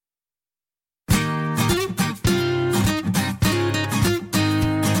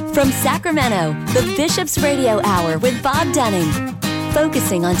From Sacramento, the Bishop's Radio Hour with Bob Dunning.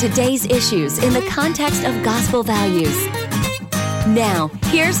 Focusing on today's issues in the context of gospel values. Now,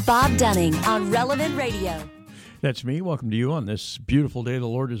 here's Bob Dunning on Relevant Radio. That's me. Welcome to you on this beautiful day the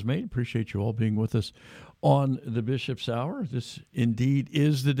Lord has made. Appreciate you all being with us on the Bishop's Hour. This indeed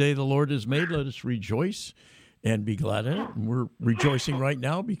is the day the Lord has made. Let us rejoice and be glad in it. And we're rejoicing right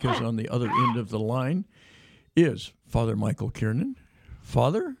now because on the other end of the line is Father Michael Kiernan.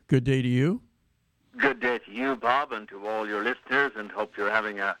 Father, good day to you. Good day to you, Bob, and to all your listeners, and hope you're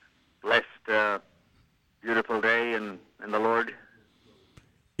having a blessed, beautiful day in the Lord.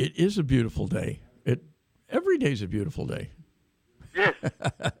 It is a beautiful day. Every day's a beautiful day. Yes.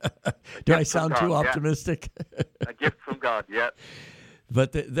 Do I sound too optimistic? Yeah. A gift from God, yeah.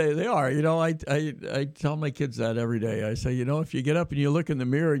 But they are. You know, I tell my kids that every day. I say, you know, if you get up and you look in the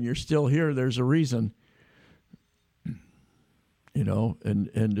mirror and you're still here, there's a reason. You know, and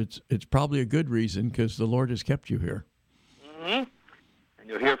it's probably a good reason because the Lord has kept you here. Mm-hmm. And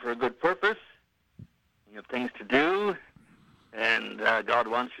you're here for a good purpose. You have things to do, and God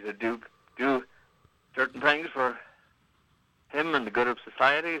wants you to do certain things for Him and the good of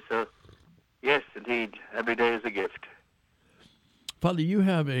society. So, yes, indeed, every day is a gift. Father, you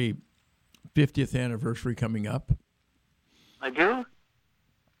have a 50th anniversary coming up. I do?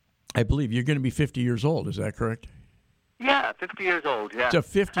 I believe you're going to be 50 years old. Is that correct? Yeah, 50 years old, yeah. It's a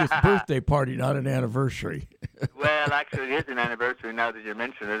 50th birthday party, not an anniversary. Well, actually, it is an anniversary now that you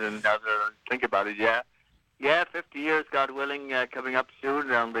mention it, and now that I think about it, yeah. Yeah, 50 years, God willing, coming up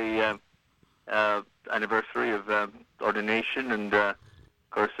soon on the anniversary of ordination, and of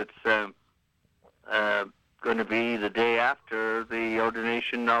course it's going to be the day after the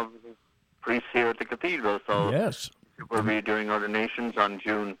ordination of priests here at the cathedral. So yes, we'll be doing ordinations on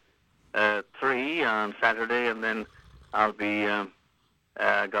June 3 on Saturday, and then I'll be,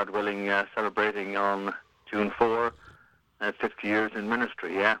 God willing, celebrating on June 4, 50 years in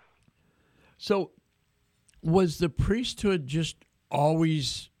ministry, yeah. So was the priesthood just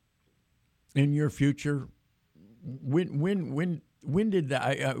always in your future? When did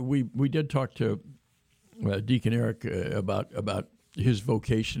that? We did talk to Deacon Eric about his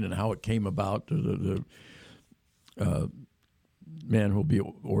vocation and how it came about. The man who will be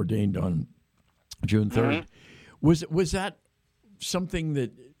ordained on June 3rd. Mm-hmm. Was that something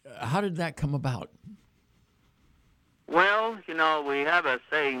that? How did that come about? Well, you know, we have a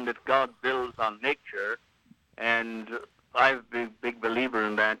saying that God builds on nature, and I'm a big believer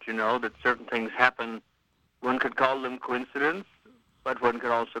in that, you know, that certain things happen. One could call them coincidence, but one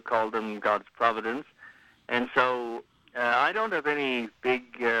could also call them God's providence. And so I don't have any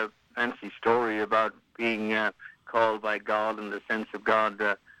big fancy story about being called by God in the sense of God,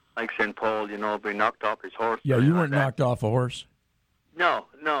 like St. Paul, you know, being knocked off his horse. Yeah, you weren't knocked off a horse? No.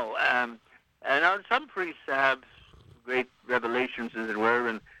 And some priests have great revelations, as it were,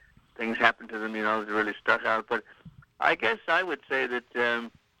 and things happen to them, you know, that really stuck out. But I guess I would say that,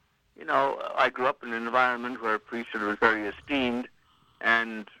 you know, I grew up in an environment where priesthood was very esteemed,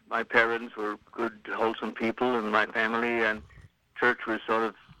 and my parents were good, wholesome people in my family, and church was sort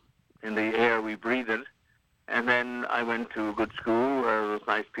of in the air we breathed. And then I went to a good school where there was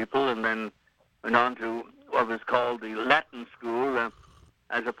nice people, and then went on to what was called the Latin school,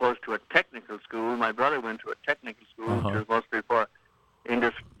 as opposed to a technical school. My brother went to a technical school, which was mostly for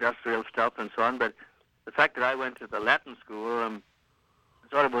industrial stuff and so on. But the fact that I went to the Latin school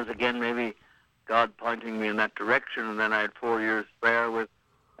sort of was, again, maybe God pointing me in that direction. And then I had 4 years there with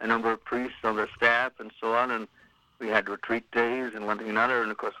a number of priests on their staff and so on. And we had retreat days and one thing and another.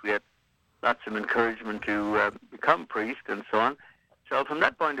 And, of course, we had lots of encouragement to become priest and so on. So from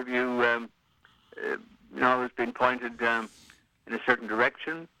that point of view, you know, I was being pointed in a certain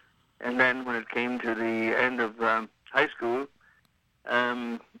direction. And then when it came to the end of high school,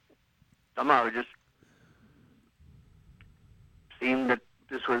 somehow it just seemed that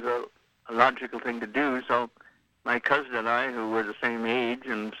this was a logical thing to do. So my cousin and I, who were the same age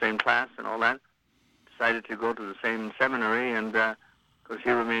and same class and all that, decided to go to the same seminary, and because he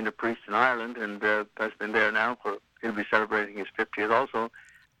remained a priest in Ireland and has been there now he'll be celebrating his 50th also.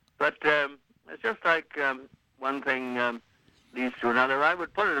 But it's just like one thing leads to another. I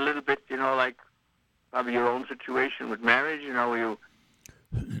would put it a little bit, you know, like probably your own situation with marriage. You know, you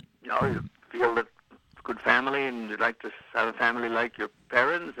feel that good family and you'd like to have a family like your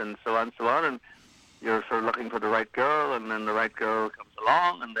parents and so on, and you're sort of looking for the right girl, and then the right girl comes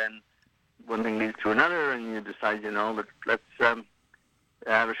along, and then one thing leads to another, and you decide, you know, that let's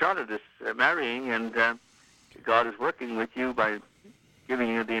have a shot at this marrying, and God is working with you by giving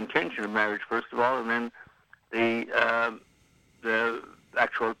you the intention of marriage, first of all, and then the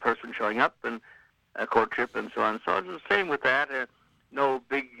actual person showing up and a courtship and so on. So it was the same with that. No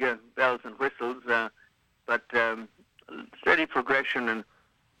big bells and whistles, but steady progression. And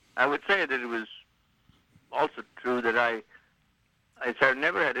I would say that it was also true that I sort of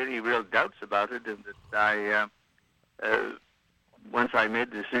never had any real doubts about it, and that once I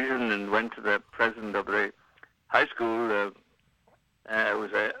made the decision and went to the president of the high school, I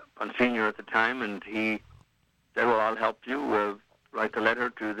was a senior at the time, and he said, well, I'll help you write the letter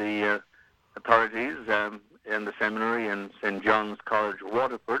to the authorities in the seminary and St. John's College,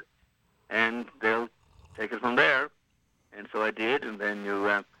 Waterford, and they'll take it from there. And so I did, and then you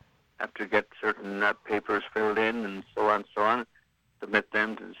have to get certain papers filled in and so on, submit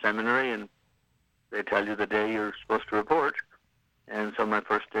them to the seminary, and they tell you the day you're supposed to report. And so my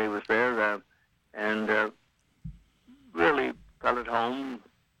first day was there, and really felt at home.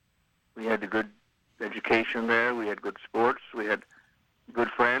 We had a good education there. We had good sports. We had good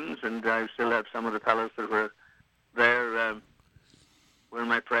friends, and I still have some of the fellows that were there were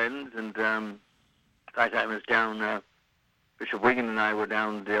my friends. And in fact, I was down, Bishop Wiggin and I were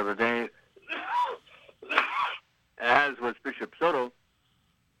down the other day, as was Bishop Soto,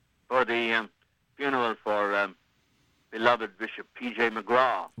 for the funeral for beloved Bishop P.J.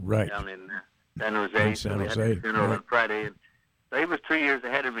 McGraw down in San Jose. In San We had Jose, his funeral right. on Friday. And so he was 3 years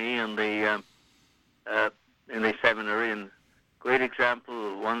ahead of me in the seminary, and great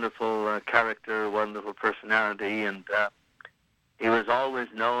example, wonderful character, wonderful personality, and he was always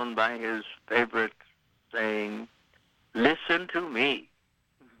known by his favorite saying, "Listen to me."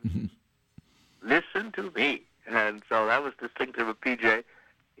 Listen to me. And so that was distinctive of PJ.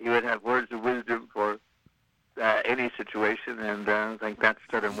 He would have words of wisdom for any situation, and I think that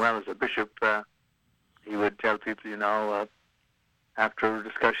stood him well as a bishop. He would tell people, after a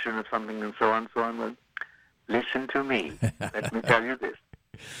discussion or something and so on, well, listen to me. Let me tell you this.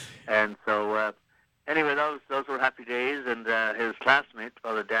 And so, anyway, those were happy days, and his classmate,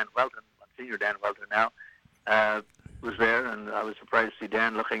 Father Dan Welton, Senior Dan Welton now, was there, and I was surprised to see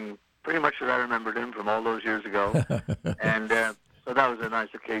Dan looking pretty much as I remembered him from all those years ago. And so that was a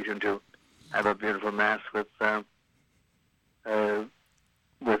nice occasion to have a beautiful Mass with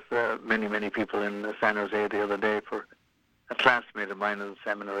many, many people in San Jose the other day for a classmate of mine in the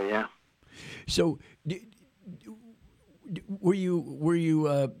seminary, yeah. So, were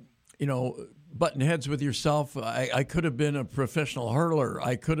you button heads with yourself? I could have been a professional hurler.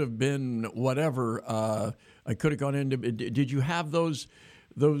 I could have been whatever. I could have gone into. Did you have those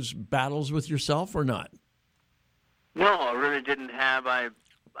battles with yourself or not? No, I really didn't have. I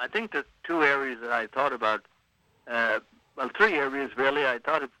think the two areas that I thought about, three areas really. I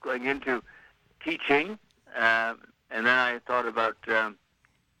thought of going into teaching, and then I thought about,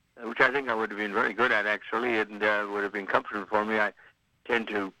 which I think I would have been very good at actually, and would have been comfortable for me. I tend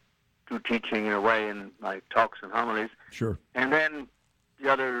to do teaching in a way in my talks and homilies. Sure. And then the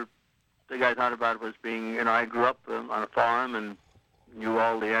other thing I thought about was being, I grew up on a farm and knew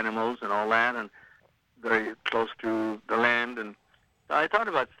all the animals and all that, and very close to the land. And so I thought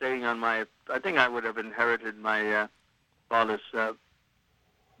about staying on I think I would have inherited my father's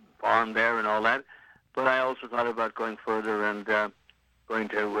farm there and all that. But I also thought about going further and going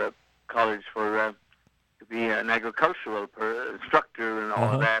to college to be an agricultural instructor and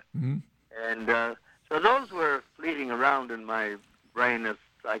all of that. Mm-hmm. And so those were fleeting around in my brain as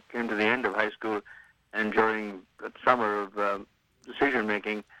I came to the end of high school and during the summer of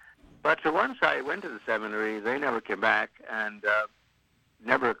decision-making. But once I went to the seminary, they never came back, and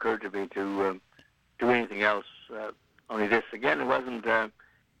never occurred to me to do anything else. Only this. Again, it wasn't,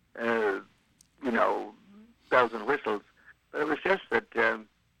 bells and whistles, but it was just that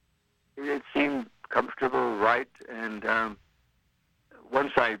it seemed comfortable, right, and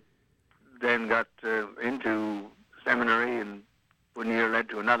once I then got into seminary, and one year led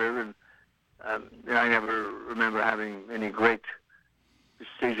to another, and I never remember having any great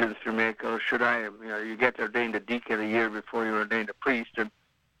decisions to make. Or should I? You get ordained a deacon a year before you're ordained a priest, and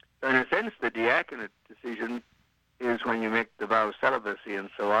in a sense, the diaconate decision is when you make the vow of celibacy and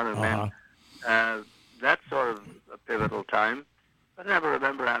so on, and then that's sort of a pivotal time. I never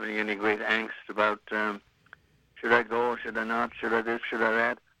remember having any great angst about should I go, should I not, should I this, should I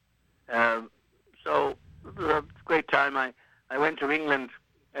that. So it was a great time. I went to England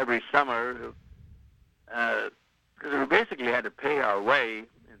every summer because we basically had to pay our way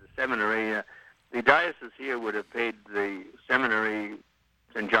in the seminary. The diocese here would have paid the seminary,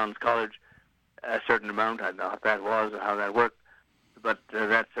 St. John's College, a certain amount. I don't know what that was or how that worked, but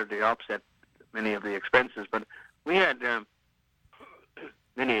that certainly offset many of the expenses. But we had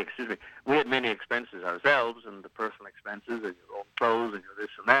we had many expenses ourselves, and the personal expenses, and your own clothes, and your this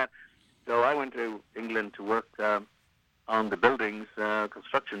and that. So I went to England to work on the buildings,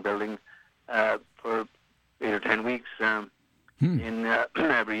 construction building, for 8 or 10 weeks in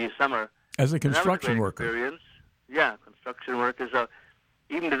every summer. As a construction worker. Experience. Yeah, construction workers.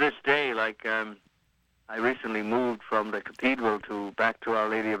 Even to this day, like I recently moved from the cathedral back to Our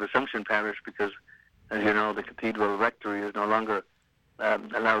Lady of Assumption Parish because, as you know, the cathedral rectory is no longer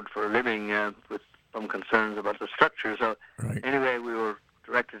allowed for living with some concerns about the structure. So anyway, we were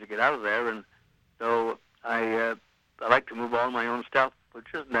directed to get out of there, and so I like to move all my own stuff, which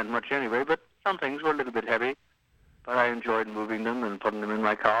isn't that much anyway, but some things were a little bit heavy. But I enjoyed moving them and putting them in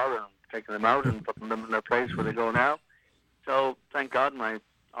my car and taking them out and putting them in their place where they go now. So thank God my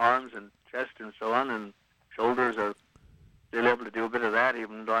arms and chest and so on and shoulders are still able to do a bit of that,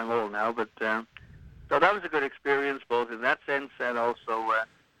 even though I'm old now. But so that was a good experience, both in that sense and also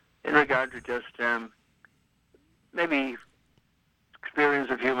in regard to just maybe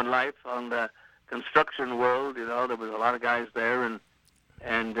experience of human life on the construction world. You know, there was a lot of guys there, and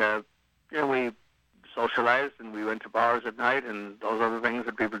you know, we socialized and we went to bars at night and those other things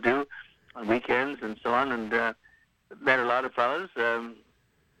that people do on weekends and so on, and met a lot of fellas,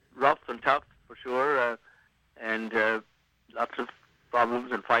 rough and tough for sure, and lots of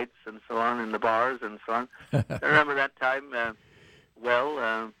problems and fights and so on in the bars and so on. I remember that time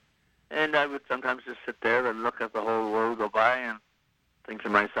well, and I would sometimes just sit there and look at the whole world go by and think to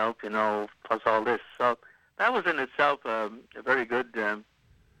myself, you know, plus all this. So that was in itself a very good,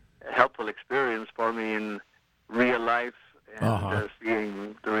 helpful experience for me in real life and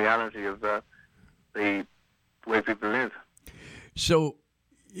seeing the reality of the way people live. So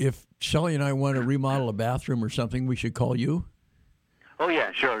if Shelley and I want to remodel a bathroom or something, we should call you? Oh,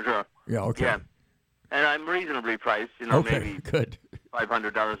 yeah, sure. Yeah, okay. Yeah. And I'm reasonably priced, you know, maybe good.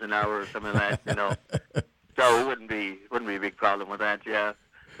 $500 an hour or something like that, you know. So it wouldn't be a big problem with that, yeah.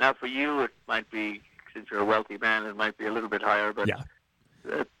 Now for you, it might be, since you're a wealthy man, it might be a little bit higher, but yeah.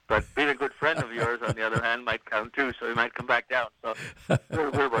 But being a good friend of yours, on the other hand, might count too, so you might come back down. So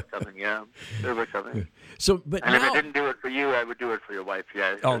we're worth something, yeah. We're worth something. So, but and now, if I didn't do it for you, I would do it for your wife,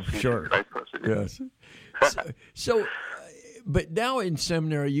 yeah. Oh, sure. Yes. So, but now in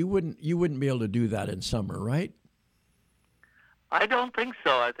seminary, you wouldn't be able to do that in summer, right? I don't think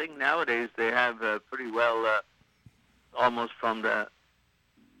so. I think nowadays they have pretty well, almost from the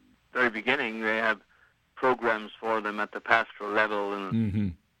very beginning, they have programs for them at the pastoral level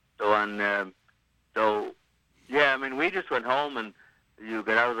and so on. So, yeah, I mean, we just went home and you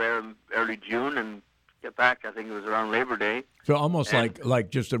get out of there in early June and get back. I think it was around Labor Day. So almost like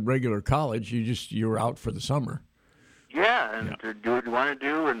just a regular college. You were out for the summer. Yeah, and to do what you want to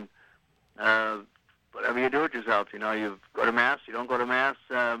do and whatever you do it yourself. You know, you go to Mass, you don't go to Mass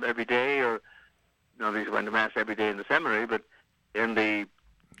every day, or nobody's going to Mass every day in the seminary, but in the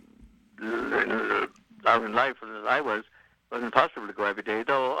out in life as I was, it wasn't possible to go every day,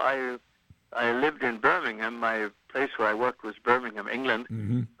 though I lived in Birmingham. My place where I worked was Birmingham,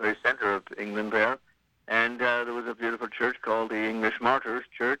 England, very center of England there, and there was a beautiful church called the English Martyrs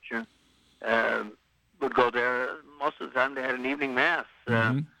Church, and would go there. Most of the time they had an evening Mass,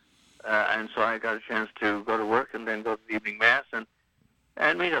 and so I got a chance to go to work and then go to the evening Mass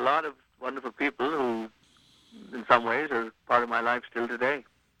and meet a lot of wonderful people who, in some ways, are part of my life still today.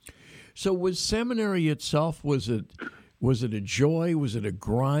 So was seminary itself, was it a joy? Was it a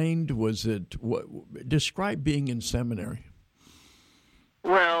grind? Describe being in seminary.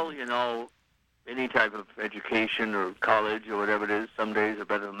 Well, you know, any type of education or college or whatever it is, some days are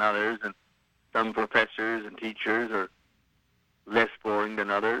better than others, and some professors and teachers are less boring than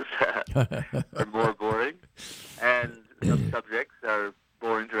others, or more boring, and some subjects are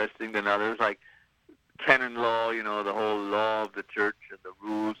more interesting than others, like canon law, you know, the whole law of the church and the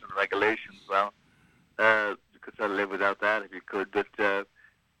rules and regulations. Well, you could sort of live without that if you could, but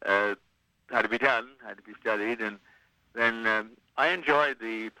had to be done, had to be studied. And then I enjoyed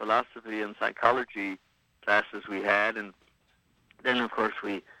the philosophy and psychology classes we had, and then of course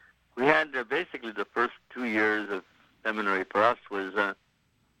we had basically the first 2 years of seminary for us was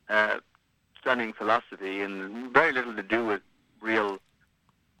studying philosophy, and very little to do with real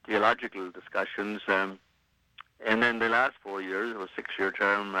theological discussions, and then the last 4 years, it was a 6-year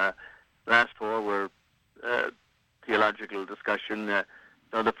term, last 4 were theological discussion.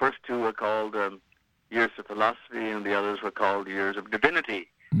 So the first 2 were called years of philosophy, and the others were called years of divinity.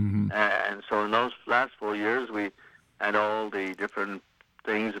 And so in those last 4 years, we had all the different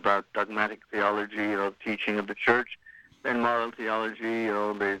things about dogmatic theology, you know, teaching of the church, then moral theology, you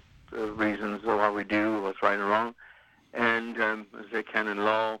know, the reasons of what we do, what's right and wrong. and as they can in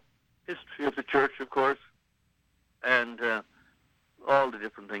law, history of the church, of course, and all the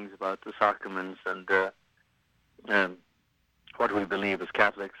different things about the sacraments and what we believe as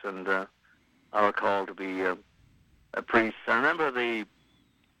Catholics and our call to be a priest. I remember the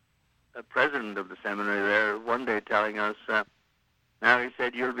president of the seminary there one day telling us, now he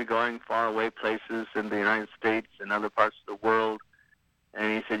said, you'll be going far away places in the United States and other parts of the world,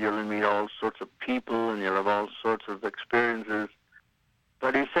 and he said you'll meet all sorts of people and you'll have all sorts of experiences.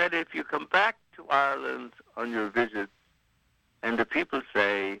 But he said if you come back to Ireland on your visit and the people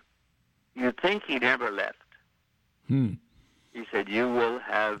say, you think he never left, he said, you will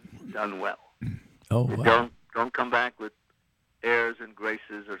have done well. Oh, wow. Don't come back with airs and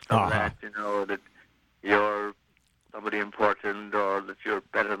graces or stuff like that, that you're somebody important or that you're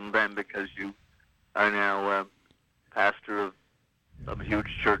better than them because you are now pastor of some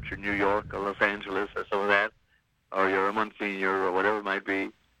huge church in New York or Los Angeles or some of that, or you're a Monsignor or whatever it might be.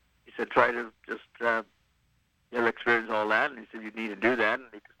 He said, try to just, you'll experience all that. And he said, you need to do that and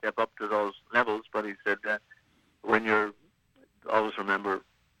you need to step up to those levels. But he said, when you're, always remember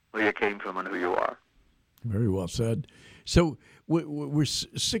where you came from and who you are. Very well said. So, were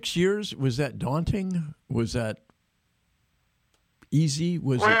 6 years, was that daunting? Was that easy?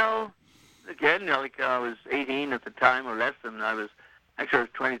 Well, again, like I was 18 at the time or less, and I was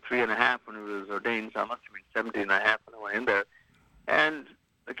 23 and a half when I was ordained, so I must have been 17 and a half when I went in there. And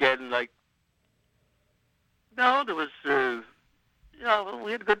again, there was,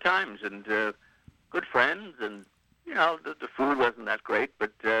 we had good times and good friends, and, the food wasn't that great,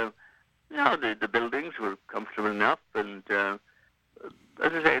 but, the buildings were comfortable enough, and as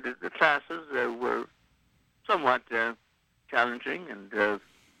I say, the classes were somewhat challenging and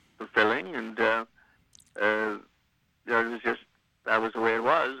fulfilling, and it was just, that was the way it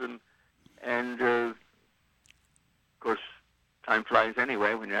was, and of course, time flies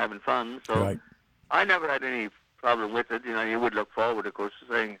anyway when you're having fun, so right. I never had any problem with it. You would look forward, of course, to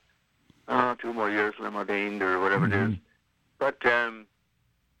saying, 2 more years till I'm ordained or whatever it is, but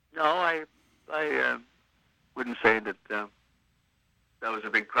no, I wouldn't say that that was a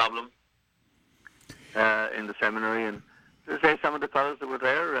big problem in the seminary. And to say some of the fellows that were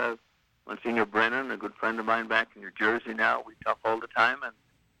there, Monsignor Brennan, a good friend of mine back in New Jersey now, we talk all the time,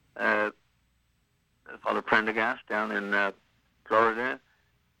 and Father Prendergast down in Florida.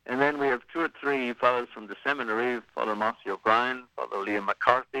 And then we have 2 or 3 fellows from the seminary, Father Mossy O'Brien, Father Liam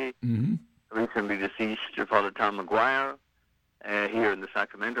McCarthy, recently deceased Father Tom McGuire, here in the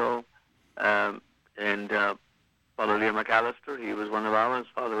Sacramento, and Father Liam McAllister, he was one of ours,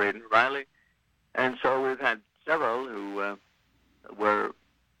 Father Aidan Riley. And so we've had several who were,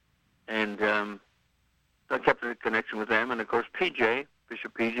 and so I kept a connection with them. And of course,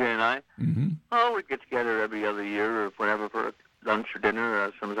 Bishop PJ and I, we'd get together every other year or whatever for lunch or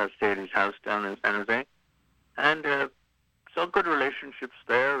dinner. Sometimes I'd stay at his house down in San Jose. And so good relationships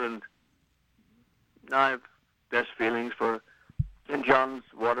there, and I have best feelings for St. John's,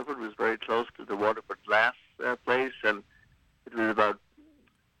 Waterford. Was very close to the Waterford Glass place, and it was about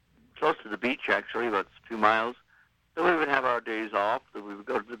close to the beach, actually, about 2 miles. So we would have our days off. So we would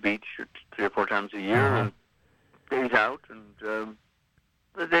go to the beach 3 or 4 times a year, and days out. And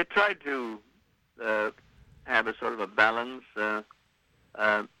they tried to have a sort of a balance. And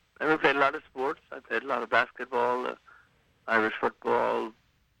we played a lot of sports. I played a lot of basketball, Irish football,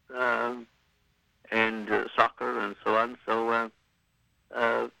 and soccer, and so on. So,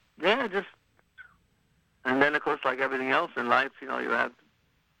 just, and then, of course, like everything else in life, you have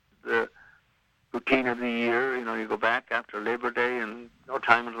the routine of the year. You go back after Labor Day, and no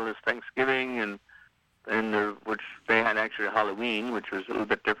time until it's Thanksgiving, and which they had actually Halloween, which was a little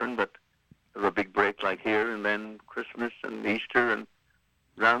bit different, but there was a big break like here, and then Christmas and Easter, and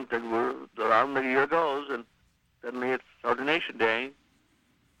around the year goes, and suddenly it's Ordination Day,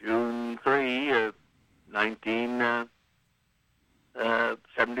 June 3,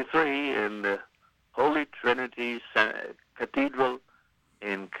 1973, in the Holy Trinity Cathedral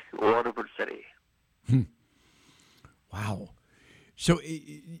in Waterford City. Wow. So,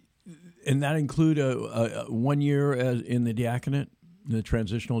 and that include a 1 year in the diaconate, the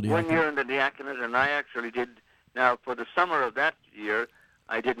transitional diaconate? 1 year in the diaconate, and I actually did. Now, for the summer of that year,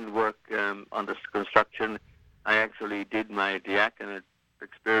 I didn't work on the construction. I actually did my diaconate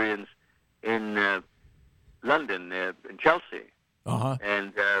experience in London, in Chelsea,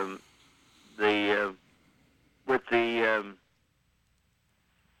 and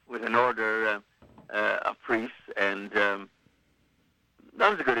with an order of priests, and that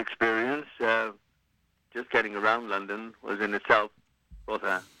was a good experience. Just getting around London was in itself both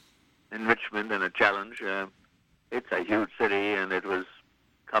an enrichment and a challenge. it's a huge city, and it was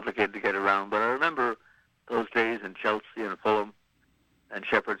complicated to get around. But I remember those days in Chelsea and Fulham and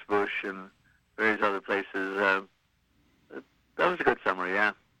Shepherd's Bush and various other places. That was a good summer,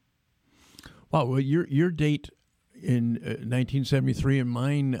 yeah. Wow, well, your date in 1973 and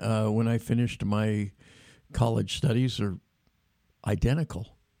mine when I finished my college studies are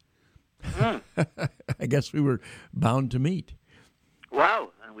identical. I guess we were bound to meet.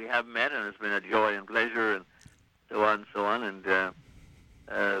 Wow, and we have met, and it's been a joy and pleasure, and so on and so on, and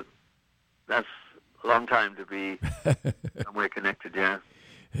that's a long time to be somewhere connected, yeah.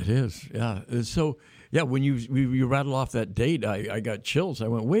 It is, yeah. So, yeah, when you rattle off that date, I got chills. I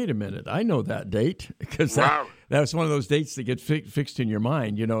went, wait a minute, I know that date, because that was one of those dates that get fixed in your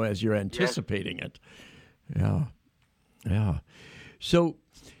mind, as you're anticipating it. Yeah. So,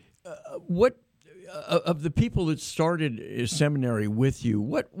 what of the people that started a seminary with you,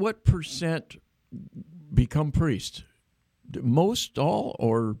 what percent become priests? Most, all,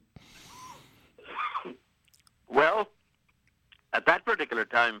 or? Well, at that particular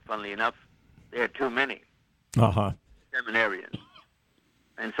time, funnily enough, there are too many seminarians.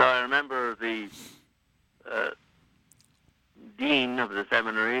 And so I remember the dean of the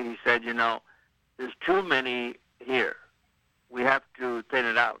seminary, he said, there's too many here. We have to thin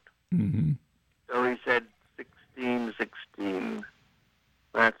it out. Mm-hmm. So he said 16,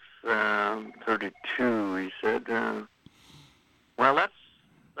 that's 32, he said. Well,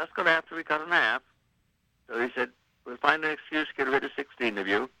 that's going to have to be cut in half. So he said, we'll find an excuse to get rid of 16 of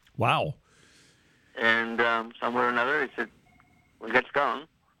you. Wow. And somewhere or another, he said, we'll get gone.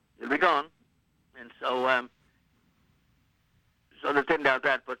 You'll be gone. And so they thinned out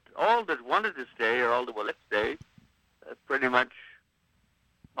that. But all that wanted to stay, or all that will let stay, pretty much,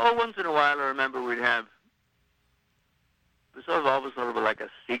 once in a while, I remember we'd have, it was always sort of like a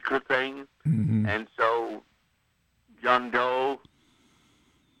secret thing. Mm-hmm. And so John Doe,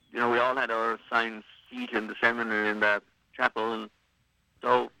 we all had our assigned seat in the seminary in the chapel, and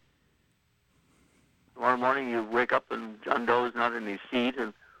so tomorrow morning you wake up and John Doe is not in his seat,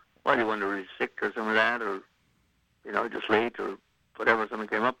 and you wonder if he's sick or some of that, or just late or whatever, something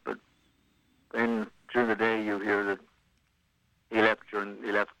came up. But then during the day you hear that he left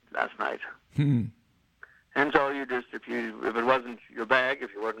last night. Hmm. And so you just, if it wasn't your bag,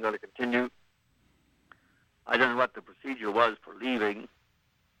 if you wasn't going to continue, I don't know what the procedure was for leaving.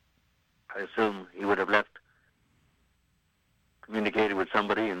 I assume he would have left, communicated with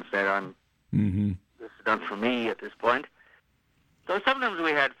somebody and said, this is done for me at this point. So sometimes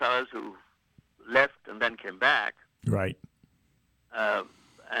we had fellows who left and then came back. Right. Or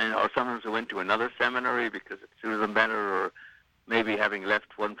sometimes they went to another seminary because it suited them better, or maybe having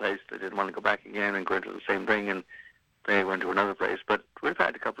left one place, they didn't want to go back again and go into the same thing, and they went to another place. But we've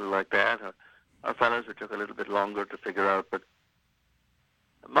had a couple like that. Our fellows who took a little bit longer to figure out, but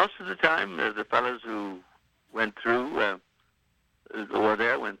most of the time, the fellows who went through, who were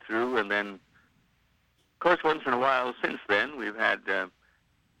there, went through, and then, of course, once in a while since then, we've had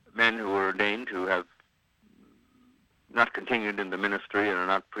men who were ordained who have not continued in the ministry and are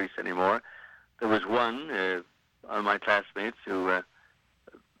not priests anymore. There was one of my classmates who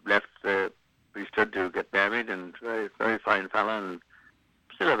left the priesthood to get married, and very fine fellow, and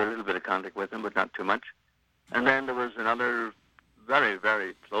still have a little bit of contact with him, but not too much. And then there was another very,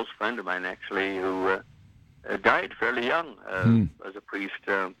 very close friend of mine, actually, who died fairly young as a priest.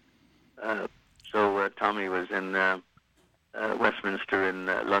 So Tommy was in Westminster in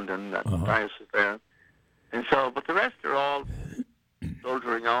London, that diocese there. And so, but the rest are all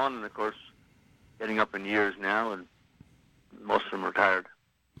soldiering on, and of course, getting up in years now, and most of them retired.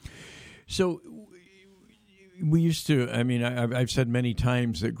 So we used to, I've said many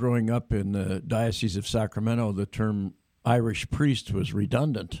times that growing up in the Diocese of Sacramento, the term Irish priest was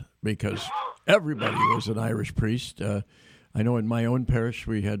redundant because everybody was an Irish priest. I know in my own parish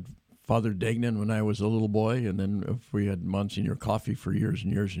we had Father Degnan when I was a little boy, and then we had Monsignor Coffey for years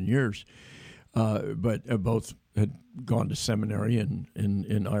and years and years. But both had gone to seminary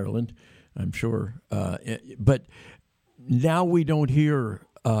in Ireland, I'm sure. But now we don't hear,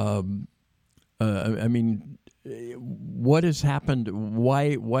 what has happened?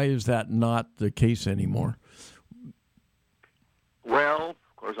 Why is that not the case anymore? Well,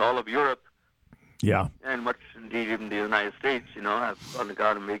 of course, all of Europe, and much indeed even the United States, have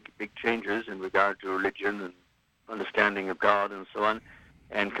undergone to make big changes in regard to religion and understanding of God and so on,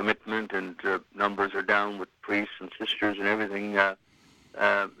 and commitment, and numbers are down with priests and sisters and everything in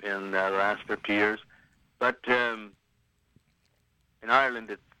the last 50 years. But in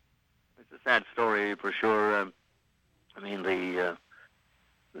Ireland, it's a sad story for sure. The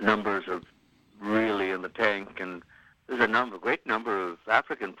numbers are really in the tank. And there's a great number of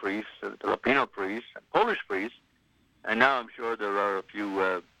African priests, Filipino priests, and Polish priests, and now I'm sure there are a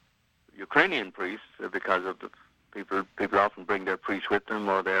few Ukrainian priests because of the people often bring their priest with them,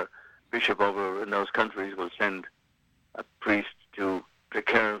 or their bishop over in those countries will send a priest to take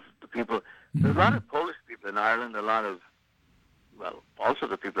care of the people. There's a lot of Polish people in Ireland, also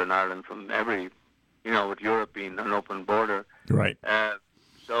the people in Ireland from every, with Europe being an open border. Right.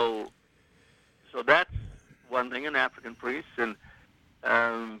 So that's one thing in African priests, and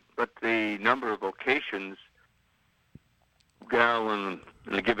but the number of vocations now in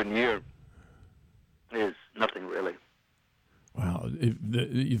a given year is nothing really. Wow,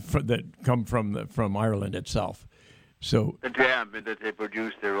 that come from Ireland itself. So that they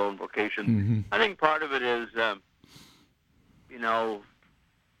produce their own vocations. I think part of it is, the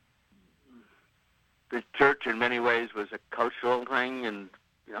church in many ways was a cultural thing, and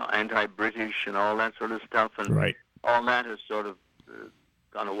anti-British and all that sort of stuff, and all that has sort of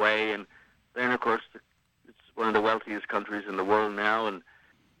gone away. And then, of course, it's one of the wealthiest countries in the world now, and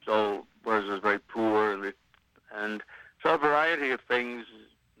so whereas it was very poor, and so a variety of things.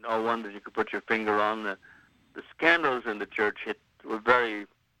 No one that you could put your finger on. The scandals in the church were very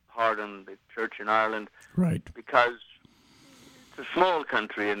hard on the church in Ireland, right? Because it's a small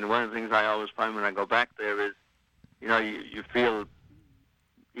country, and one of the things I always find when I go back there is, you feel,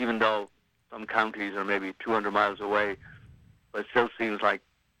 even though some counties are maybe 200 miles away, but it still seems like,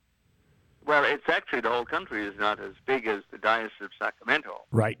 well, it's actually the whole country is not as big as the Diocese of Sacramento.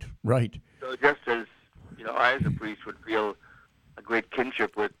 Right. So just as, I as a priest would feel a great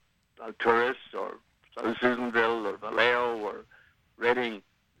kinship with Alturas or South Susanville or Vallejo or Reading.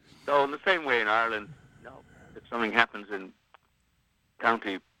 So in the same way in Ireland, if something happens in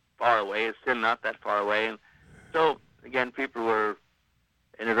county far away, it's still not that far away. And so, again, people were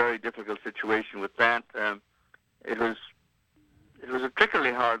in a very difficult situation with that. It was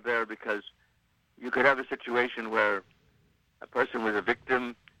particularly hard there because you could have a situation where a person was a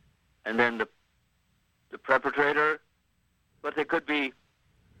victim and then the perpetrator, but they could be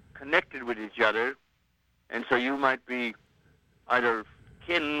connected with each other, and so you might be either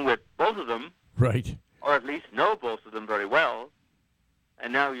kin with both of them, right, or at least know both of them very well,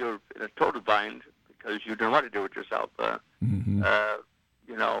 and now you're in a total bind because you don't know what to do with yourself.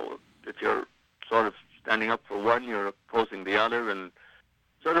 If you're sort of standing up for one, you're opposing the other, and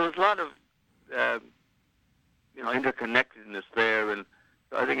so there was a lot of interconnectedness there, and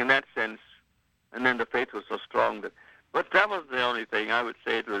so I think in that sense, and then the faith was so strong but that wasn't the only thing. I would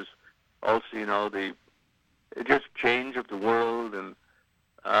say it was also, the just change of the world, and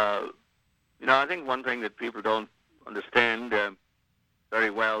I think one thing that people don't understand very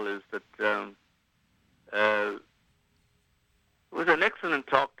well is that there was an excellent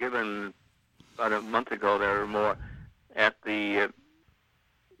talk given about a month ago there or more at the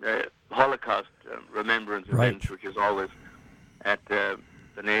Holocaust Remembrance event, which is always at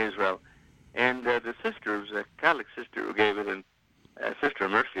B'nai Israel. And the sister, it was a Catholic sister who gave it, and Sister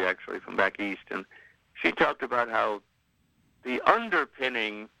Mercy, actually, from back east. And she talked about how the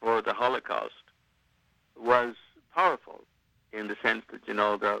underpinning for the Holocaust was powerful in the sense that,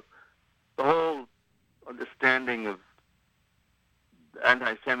 the whole understanding of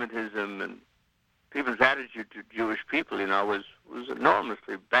anti-Semitism and people's attitude to Jewish people, was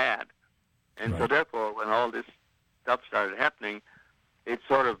enormously bad. And so therefore, when all this stuff started happening, it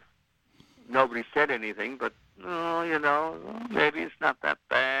sort of, nobody said anything, but, maybe it's not that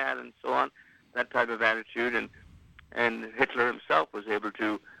bad, and so on, that type of attitude. And Hitler himself was able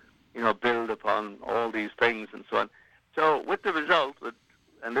to, build upon all these things and so on. So with the result,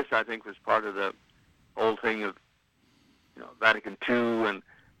 and this I think was part of the whole thing of, Vatican II and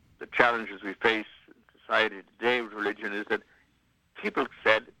the challenges we face in society today with religion, is that people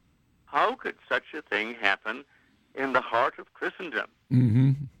said, how could such a thing happen in the heart of Christendom?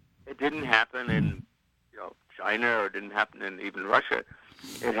 Mm-hmm. It didn't happen in China, or it didn't happen in even Russia.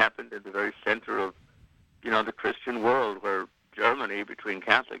 It happened in the very center of the Christian world, where Germany, between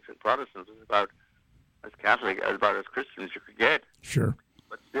Catholics and Protestants, is about as Christian as you could get. Sure.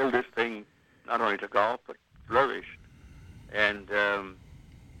 But still, this thing not only took off but flourished, and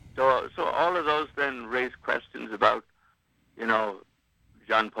so all of those then raise questions about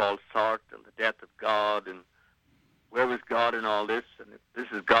John Paul Sartre and the death of God, and where was God in all this? And if this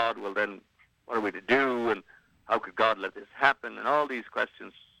is God, well then, what are we to do? And how could God let this happen? And all these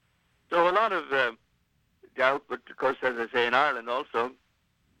questions. So a lot of doubt, but of course, as I say, in Ireland also,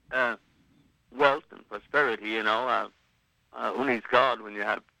 wealth and prosperity, who needs God when you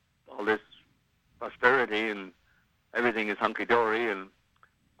have all this prosperity and everything is hunky-dory? And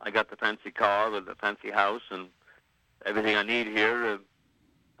I got the fancy car with the fancy house and everything I need here.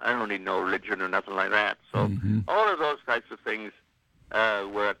 I don't need no religion or nothing like that. So all of those types of things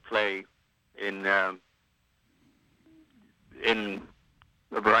were at play in a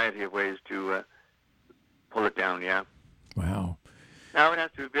variety of ways to pull it down, yeah. Wow. Now it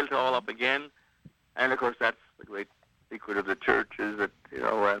has to be built all up again. And, of course, that's the great secret of the church is that,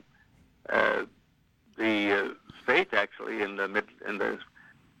 the faith actually in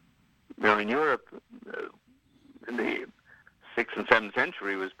Europe in the 6th and 7th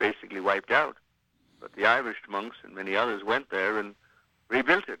century was basically wiped out. But the Irish monks and many others went there and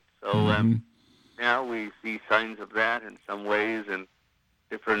rebuilt it. So now we see signs of that in some ways in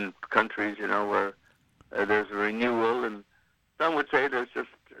different countries, where there's a renewal. And some would say there's just,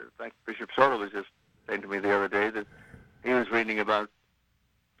 like Bishop Soto was just saying to me the other day, that he was reading about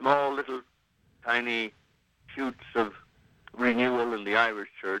small little tiny shoots of renewal in the Irish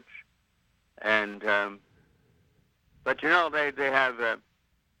church. And but they have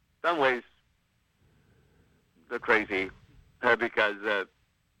some ways they're crazy because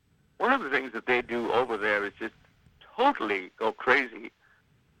one of the things that they do over there is just totally go crazy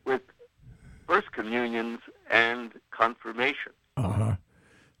with First Communions and confirmation.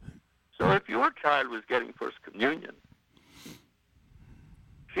 So if your child was getting First Communion,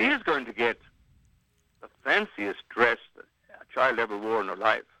 she is going to get the fanciest dress that a child ever wore in her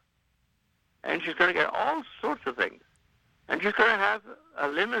life. And she's going to get all sorts of things. And she's going to have a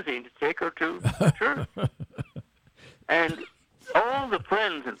limousine to take her to church. And all the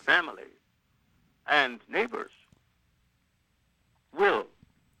friends and family and neighbors will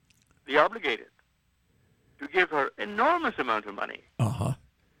be obligated to give her enormous amount of money.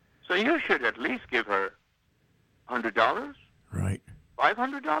 So you should at least give her $100. Right.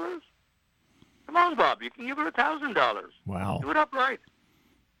 $500? Come on, Bob, you can give her $1,000. Wow. Do it upright.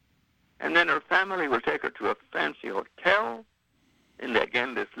 And then her family will take her to a fancy hotel in,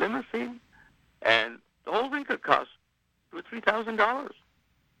 again, this limousine, and the whole thing could cost $2,000 or $3,000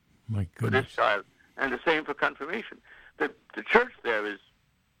 My for goodness. this child, and the same for confirmation. The church there is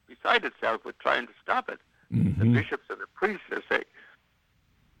beside itself with trying to stop it. The bishops and the priests say,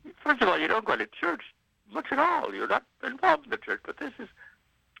 first of all, you don't go to church much at all. You're not involved in the church,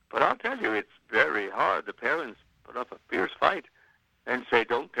 but I'll tell you, it's very hard. The parents put up a fierce fight and say,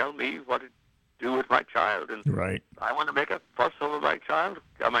 don't tell me what to do with my child. And Right. I want to make a fuss over my child.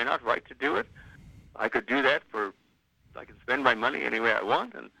 Am I not right to do it? I could do that I can spend my money any way I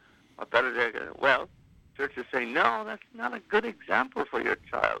want, and I better take it. Well, church is saying, no, that's not a good example for your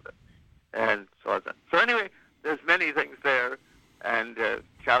child. And so on. So anyway, there's many things there, and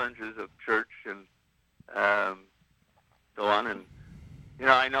challenges of church and so on. And,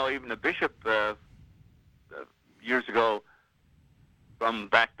 I know even a bishop years ago from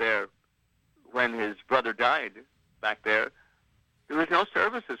back there, when his brother died back there was no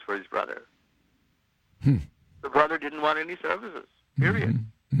services for his brother. The brother didn't want any services, period.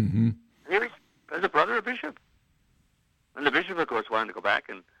 Here there's a brother, a bishop. And the bishop, of course, wanted to go back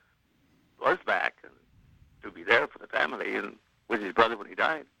and was back and to be there for the family and with his brother when he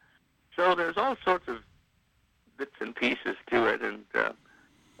died. So there's all sorts of bits and pieces to it, and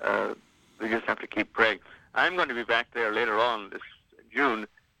we just have to keep praying. I'm going to be back there later on this June,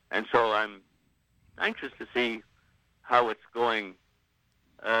 and so I'm anxious to see how it's going.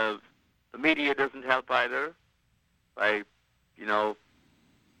 The media doesn't help either by,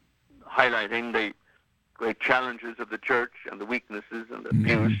 highlighting the great challenges of the church and the weaknesses and the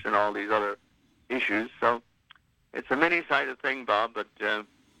abuse and all these other issues. So it's a many-sided thing, Bob, but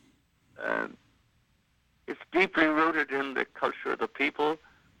it's deeply rooted in the culture of the people,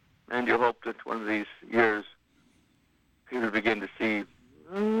 and you hope that one of these years people begin to see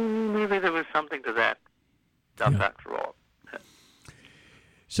maybe there was something to that stuff after all.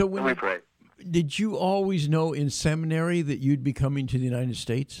 So when we pray. Did you always know in seminary that you'd be coming to the United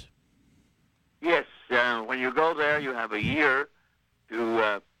States? Yes. When you go there, you have a year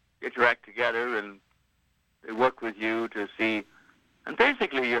to get your act together, and they work with you to see. And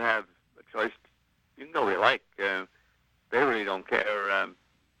basically, you have a choice. You can go where you like. They really don't care.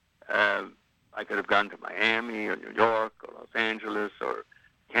 I could have gone to Miami or New York or Los Angeles or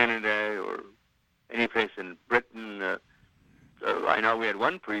Canada or any place in Britain. I know we had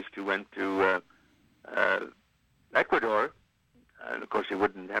one priest who went to Ecuador, and of course he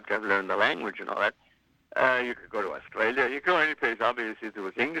wouldn't have to learn the language and all that. You could go to Australia. You could go any place, obviously, if there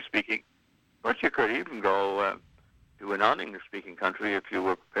was English speaking, but you could even go to a non-English speaking country if you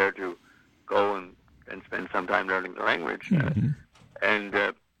were prepared to go and spend some time learning the language.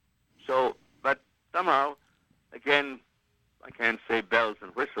 But somehow, again, I can't say bells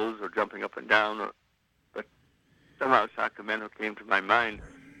and whistles or jumping up and down, but somehow Sacramento came to my mind.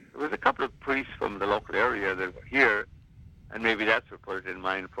 There was a couple of priests from the local area that were here, and maybe that's what put it in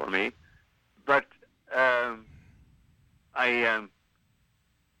mind for me. But I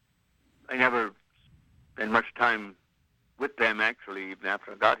never spent much time with them, actually, even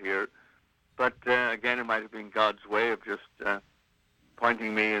after I got here. But again, it might have been God's way of just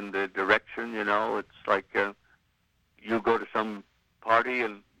pointing me in the direction, you know. It's like you go to some party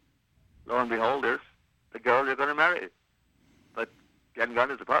and lo and behold, there's the girl you're going to marry. But you hadn't gone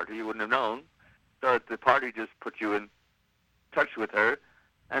to the party, you wouldn't have known. So the party just put you in touch with her.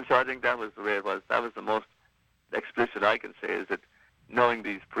 And so I think that was the way it was. That was the most explicit I can say, is that knowing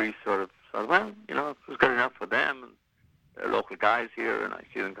these priests sort of, well, you know, it was good enough for them. And they're local guys here, and I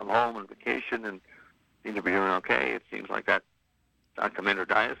see them come home on vacation and seem to be doing okay. It seems like that Sacramento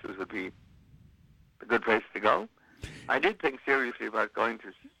diocese would be a good place to go. I did think seriously about going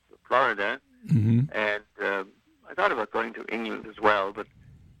to Florida, and I thought about going to England as well, but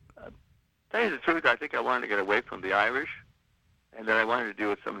to tell you the truth, I think I wanted to get away from the Irish, and that I wanted to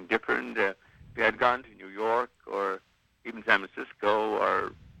do something different. If I had gone to New York or even San Francisco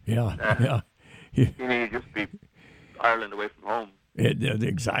or you know, you'd just be Ireland away from home.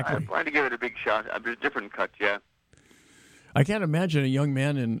 Exactly. I wanted to give it a big shot, a different cut, yeah. I can't imagine a young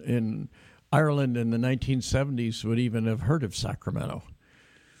man in Ireland in the 1970s would even have heard of Sacramento.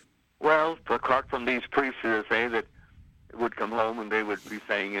 Well, apart from these priests who say that would come home and they would be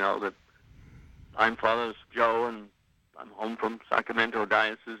saying, you know, that I'm Father Joe and I'm home from Sacramento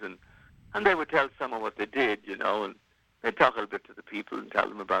Diocese, and they would tell some of what they did, you know, and they'd talk a little bit to the people and tell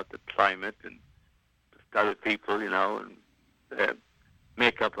them about the climate and the other people, you know, and the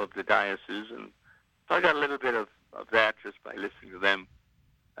makeup of the diocese. And so I got a little bit of that just by listening to them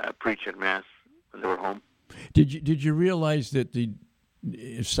preach at Mass when they were home. Did you realize that the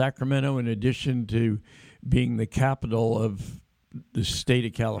Sacramento, in addition to being the capital of the state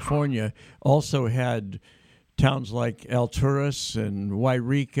of California, also had towns like Alturas and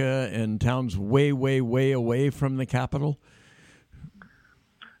Wairika and towns way, way, way away from the capital?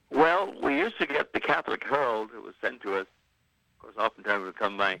 Well, we used to get the Catholic Herald. It was sent to us. Of course, oftentimes it would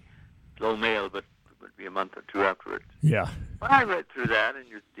come by slow mail, but it would be a month or two afterwards. Yeah. Well, I read through that, and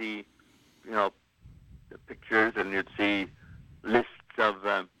you'd see, you know, the pictures, and you'd see lists of,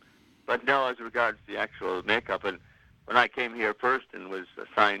 but no, as regards the actual makeup. And when I came here first and was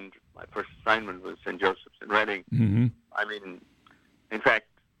assigned, my first assignment was St. Joseph's in Reading. Mm-hmm. I mean, in fact,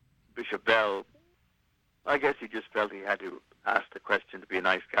 Bishop Beale, I guess he just felt he had to ask the question to be a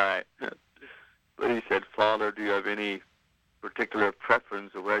nice guy. But he said, Father, do you have any particular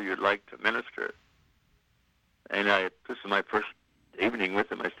preference of where you'd like to minister? And this was my first evening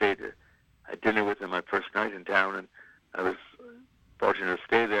with him. I stayed at dinner with him my first night in town, and I was fortunate to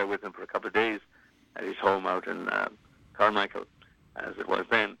stay there with him for a couple of days at his home out in Carmichael, as it was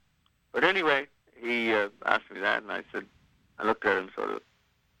then. But anyway, he asked me that, and I said, I looked at him sort of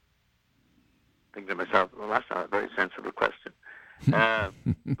thinking to myself, well, that's not a very sensible question. But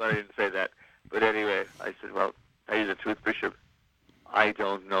I didn't say that. But anyway, I said, well, tell you the truth, Bishop, I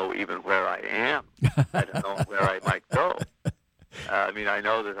don't know even where I am. I don't know where I might go. I mean, I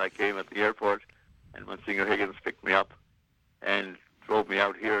know that I came at the airport, and Monsignor Higgins picked me up and drove me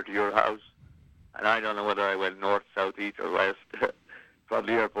out here to your house. And I don't know whether I went north, south, east, or west from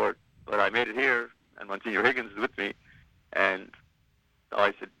the airport. But I made it here, and Monsignor Higgins is with me. And so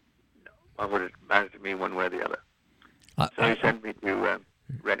I said, what would it matter to me one way or the other? So he sent me to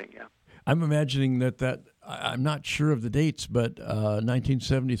Reading, yeah. I'm imagining that I'm not sure of the dates, but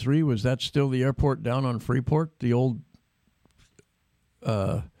 1973, was that still the airport down on Freeport, the old,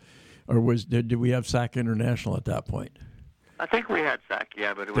 or did we have SAC International at that point? I think we had SAC,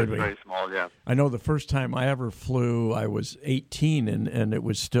 yeah, but it was very small, yeah. I know the first time I ever flew, I was 18, and it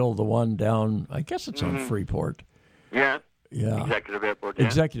was still the one down, I guess it's on Freeport. Yeah. Yeah. Executive Airport, yeah.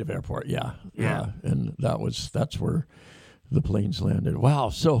 Executive Airport, yeah. And that's where the planes landed. Wow.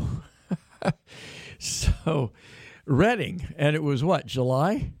 So Reading, and it was what,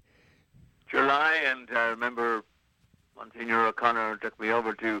 July? July, and I remember Monsignor O'Connor took me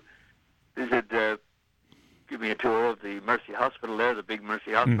over to visit, give me a tour of the Mercy Hospital there, the big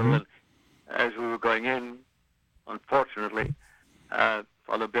Mercy Hospital, and as we were going in, unfortunately,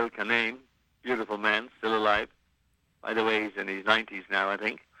 Father Bill Kiernan, beautiful man, still alive. By the way, he's in his 90s now, I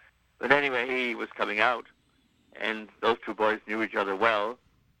think. But anyway, he was coming out, and those two boys knew each other well,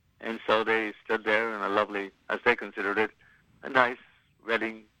 and so they stood there on a lovely, as they considered it, a nice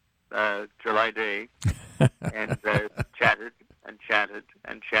Reading July day, and chatted. and chatted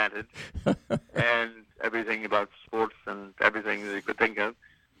and chatted, and everything about sports and everything that you could think of.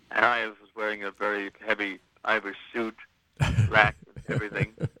 And I was wearing a very heavy Irish suit, black and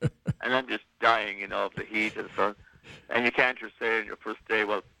everything, and I'm just dying, of the heat and so on. And you can't just say on your first day,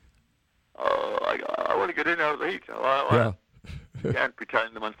 well, I want to get in out of the heat. You can't be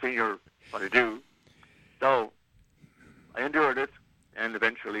telling the Monsignor what to do. So I endured it, and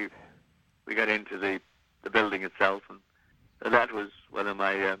eventually we got into the building itself, and that was one of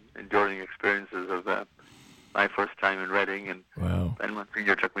my enduring experiences of my first time in Reading. And then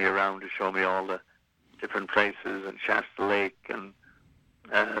Monsignor took me around to show me all the different places, and Shasta Lake, and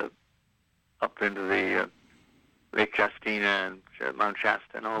up into the Lake Chastina and Mount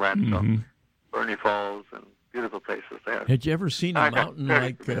Shasta and all that. So Burney Falls and beautiful places there. Had you ever seen a mountain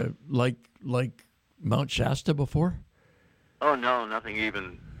like Mount Shasta before? Oh no, nothing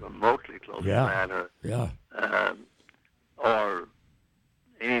even remotely close to that, or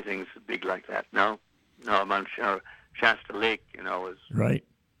anything so big like that. No, Mount Shasta Lake, is right.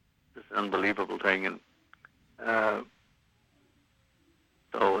 Just an unbelievable thing, and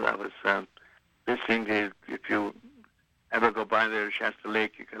so that was listening to. If you ever go by there, Shasta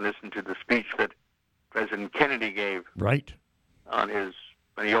Lake, you can listen to the speech that President Kennedy gave. Right. On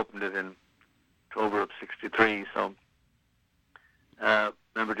when he opened it in October of '63. So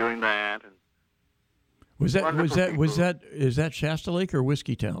remember doing that. And is that Shasta Lake or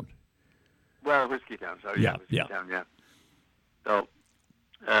Whiskey Town? Well, Whiskey Town. Sorry, Whiskey Town. Yeah. So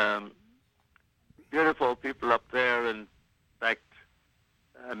beautiful people up there, and in fact,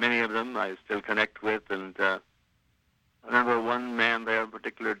 many of them I still connect with, and I remember one man there in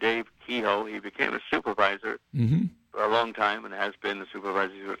particular, Dave Kehoe. He became a supervisor for a long time and has been a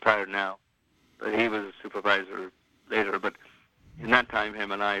supervisor. He's retired now, but he was a supervisor later. But in that time,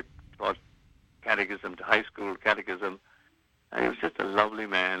 him and I taught catechism to high school catechism, and he was just a lovely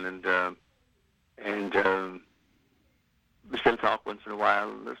man. And we still talk once in a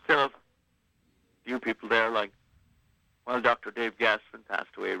while. There's still a few people there, like Dr. Dave Gaspin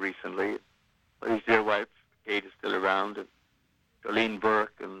passed away recently, but his dear wife Kate is still around, and Jolene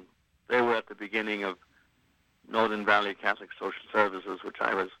Burke, and they were at the beginning of Northern Valley Catholic Social Services, which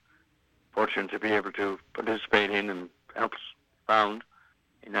I was fortunate to be able to participate in and help found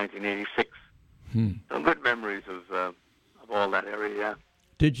in 1986. Some good memories of all that area. Yeah.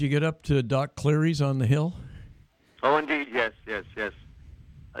 Did you get up to Doc Cleary's on the hill? Oh, indeed, yes.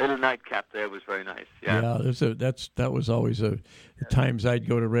 A little nightcap there was very nice. Yeah. That was always the times I'd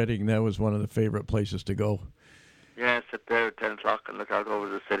go to Reading. That was one of the favorite places to go. Yeah, sit there at 10 o'clock and look out over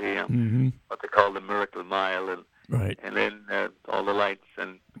the city. What they call the Miracle Mile, and then all the lights,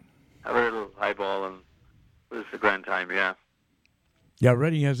 and have a little highball, and it was a grand time. Yeah. Yeah,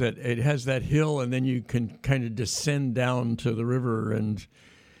 Reading has that. It has that hill, and then you can kind of descend down to the river, and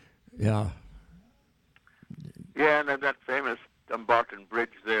yeah, and that famous Dumbarton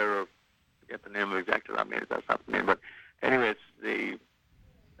Bridge there, or I forget the name of exactly that. Maybe that's not the name, but anyway,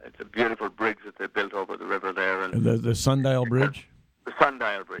 it's a beautiful bridge that they built over the river there, and the Sundial Bridge. The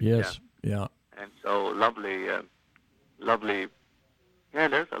Sundial Bridge. Yes. Yeah. And so lovely. Yeah,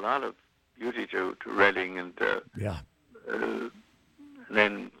 there's a lot of beauty to Reading, and and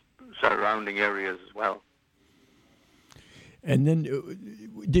then surrounding areas as well. And then,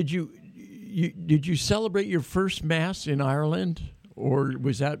 did you celebrate your first Mass in Ireland, or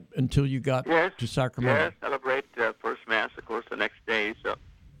was that until you got to Sacramento? Yes, celebrate first Mass, of course, the next day. So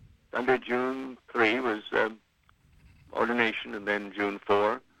Sunday, June 3 was ordination, and then June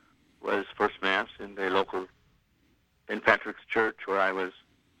 4 was first Mass in the local St. Patrick's Church, where I was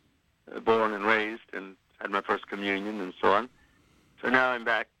born and raised, and had my first communion and so on. So now I'm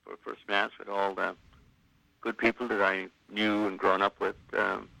back for first Mass with all the good people that I knew and grown up with,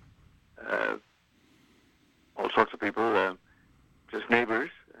 all sorts of people, just neighbors,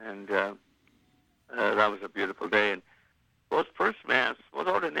 and that was a beautiful day. And both first Mass, both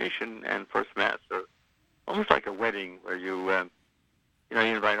ordination and first Mass are almost like a wedding, where you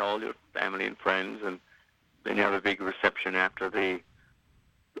invite all your family and friends, and then you have a big reception after the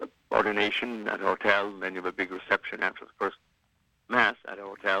ordination at a hotel, and then you have a big reception after the first Mass at a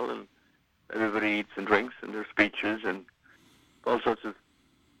hotel, and everybody eats and drinks, and there's speeches and all sorts of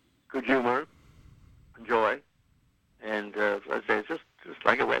good humor and joy. And as I say, it's just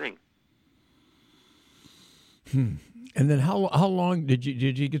like a wedding. And then how long did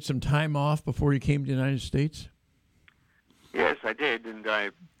you get some time off before you came to the United States? Yes, I did, and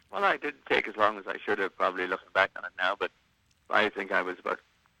I didn't take as long as I should have, probably looking back on it now, but I think I was about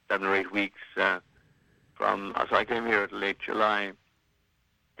 7 or 8 weeks so I came here at late July,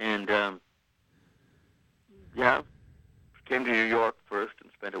 and came to New York first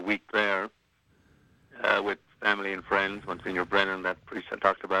and spent a week there with family and friends, Monsignor Brennan, that priest I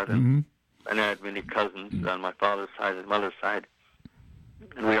talked about, and I had many cousins on my father's side and mother's side,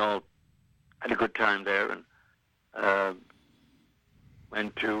 and we all had a good time there, and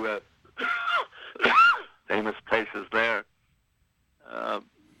went to famous places there that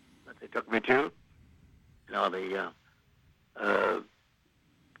they took me to. You know, the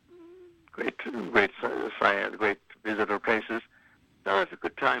great visitor places. So it was a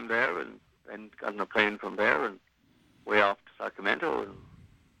good time there, and got on a plane from there and way off to Sacramento, and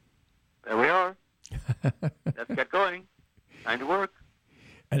there we are. Let's get going. Time to work.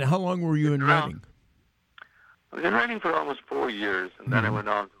 And how long were you in Reading? I was in Reading for almost 4 years, and then I went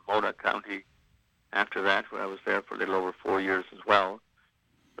on to Modoc County after that, where I was there for a little over 4 years as well.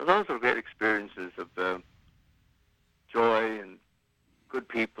 So those were great experiences of joy and good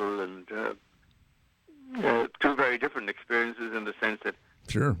people, and two very different experiences in the sense that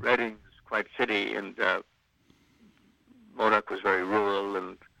Reading is quite city, and Modoc was very rural,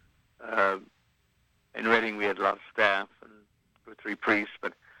 and in Reading we had a lot of staff and 2 or 3 priests,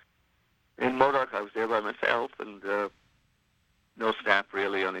 but in Modoc I was there by myself, and no staff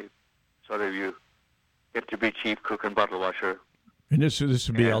really, only sort of you get to be chief cook and bottle washer. And this would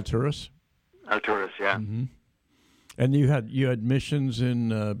be Alturas? Alturas, yeah. Mm-hmm. And you had missions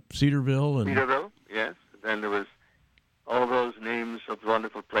in Cedarville? And Cedarville, yes. Then there was all those names of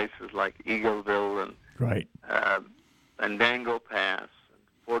wonderful places like Eagleville and Fandango Pass and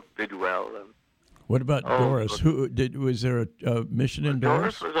Fort Bidwell. And what about Doris? Was there a mission in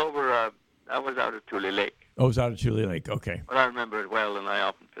Doris? Doris was over. I was out at Tule Lake. Oh, it was out at Tule Lake. Okay. But I remember it well, and I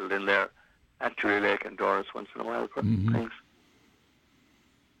often filled in there at Tule Lake and Doris once in a while for things.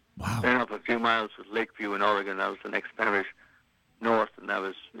 Wow. Then up a few miles was Lakeview in Oregon. That was the next parish north, and that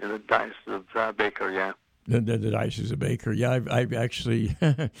was in the Diocese of Baker, yeah. The Diocese of Baker. Yeah, I've actually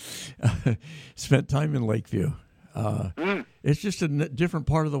spent time in Lakeview. It's just a different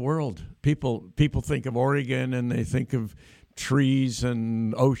part of the world. People think of Oregon and they think of trees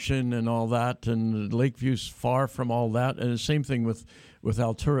and ocean and all that, and Lakeview's far from all that. And the same thing with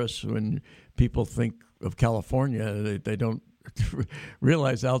Alturas. When people think of California, they don't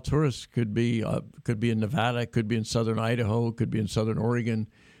realize Alturas could be in Nevada, could be in southern Idaho, could be in southern Oregon,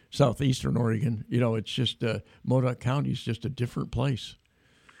 southeastern Oregon. You know, it's just Modoc County is just a different place.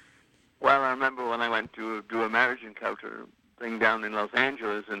 Well, I remember when I went to do a marriage encounter thing down in Los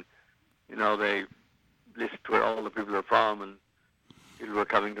Angeles, and you know they list where all the people are from, and people were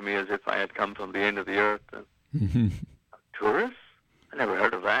coming to me as if I had come from the end of the earth. And tourists? I never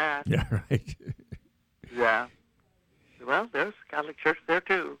heard of that. Yeah, right. Yeah. Well, there's a Catholic church there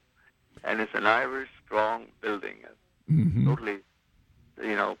too, and it's an Irish strong building, totally,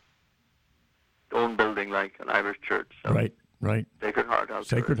 you know, stone building like an Irish church. So. Right. Sacred Heart.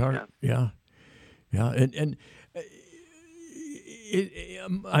 Sacred Heart. Yeah. And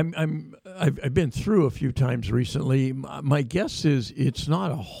I've been through a few times recently. My guess is it's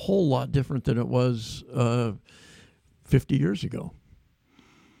not a whole lot different than it was 50 years ago.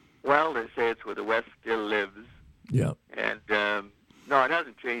 Well, they say it's where the West still lives. Yeah. And no, it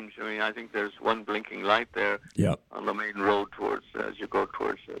hasn't changed. I mean, I think there's one blinking light there. Yeah. On the main road towards as you go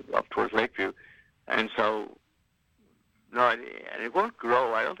towards up towards Lakeview, and so. No, and it won't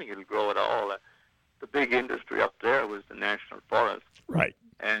grow. I don't think it'll grow at all. The big industry up there was the National Forest. Right.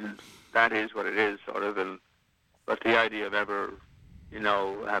 And that is what it is, sort of. But the idea of ever, you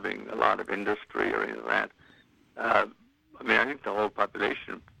know, having a lot of industry or anything like that, I mean, I think the whole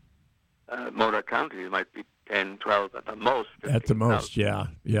population of Modoc County might be 10, 12 at the most. 15, at the most, 000.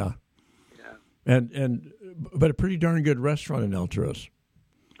 Yeah. But a pretty darn good restaurant in Alturas.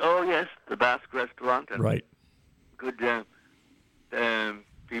 Oh, yes, the Basque restaurant. And right. Good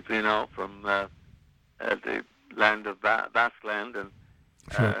people, you know, from the land of Basque land, and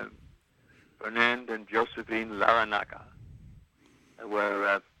Fernand and Josephine Laranaca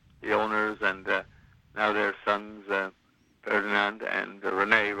were the owners, and now their sons, Ferdinand and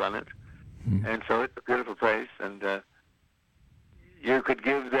Rene, run it. And so it's a beautiful place, and you could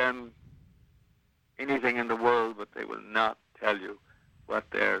give them anything in the world, but they will not tell you what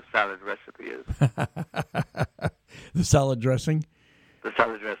their salad recipe is. The salad dressing? The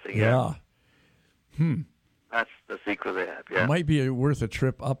salad dressing, yeah. That's the secret they have, yeah. It might be worth a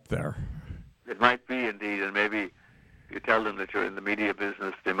trip up there. It might be, indeed, and maybe if you tell them that you're in the media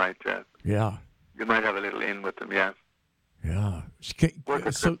business, they might... yeah. You might have a little in with them, yeah. Yeah.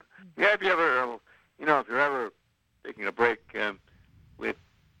 So, yeah, if you ever, you know, if you're ever taking a break with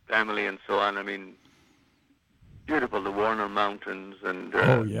family and so on, I mean... Beautiful, the Warner Mountains and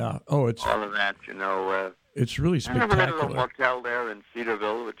it's all of that, you know. It's really I have a little spectacular. motel there in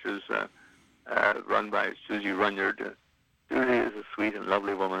Cedarville, which is run by Susie Runyard. Susie is a sweet and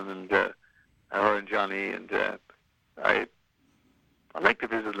lovely woman, and her and Johnny, and I'd like to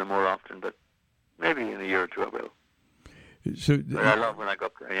visit them more often, but maybe in a year or two I will. So, But I love when I go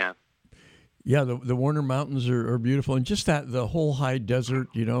up there, yeah. yeah, the Warner Mountains are beautiful, and just the whole high desert,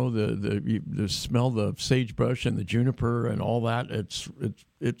 the smell, the sagebrush and the juniper and all that.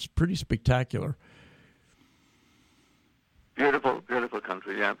 It's pretty spectacular. Beautiful, beautiful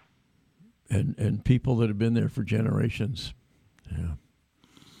country, yeah. And people that have been there for generations. Yeah.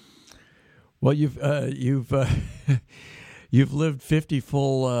 Well, you've you've lived 50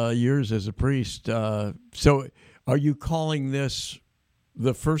 full years as a priest. So, are you calling this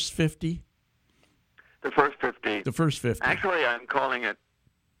the first 50? The first 50. The first 50. Actually, I'm calling it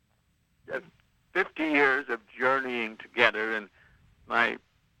 50 years of journeying together, and my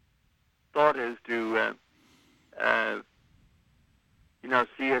thought is to,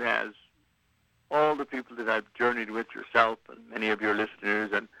 see it as all the people that I've journeyed with, yourself and many of your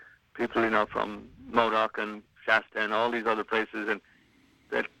listeners, and people, from Modoc and Shasta and all these other places, and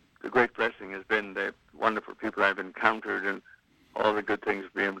that the great blessing has been the wonderful people I've encountered and all the good things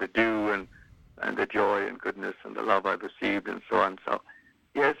we've been able to do, and the joy and goodness and the love I've received and so on. So,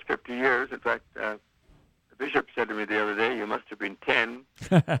 yes, 50 years. In fact, the bishop said to me the other day, you must have been 10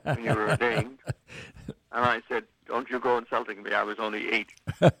 when you were ordained. And I said, don't you go insulting me. I was only 8.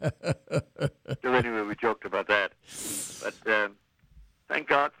 So anyway, we joked about that. But thank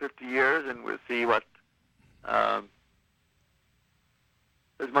God, 50 years, and we'll see what, as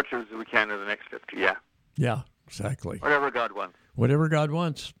much as we can in the next 50, yeah. Yeah, exactly. Whatever God wants. Whatever God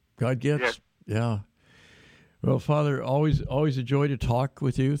wants, God gets. Yes. Yeah. Well, Father, always a joy to talk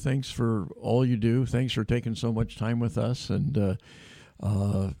with you. Thanks for all you do. Thanks for taking so much time with us. And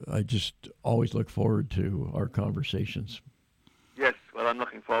I just always look forward to our conversations. Yes. Well, I'm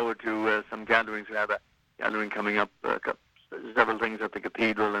looking forward to some gatherings. We have a gathering coming up, several things at the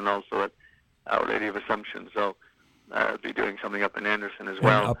cathedral and also at Our Lady of Assumption. So I'll be doing something up in Anderson as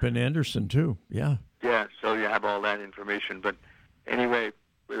well. And up in Anderson, too. Yeah. Yeah, so you have all that information. But anyway,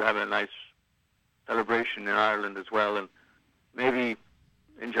 we'll have a nice celebration in Ireland as well, and maybe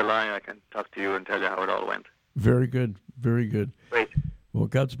in July I can talk to you and tell you how it all went. Very good, very good. Great. Well,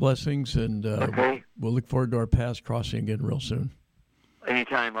 God's blessings, and okay. We'll look forward to our paths crossing again real soon.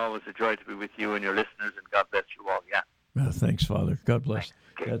 Anytime, always a joy to be with you and your listeners, and God bless you all, yeah. Thanks, Father. God bless.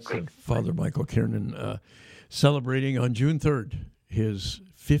 Okay, That's great. Father Michael Kiernan celebrating on June 3rd his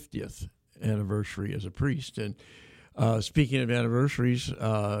 50th anniversary as a priest. And speaking of anniversaries,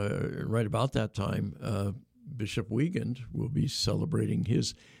 right about that time, Bishop Wiegand will be celebrating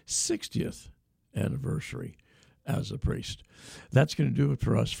his 60th anniversary as a priest. That's going to do it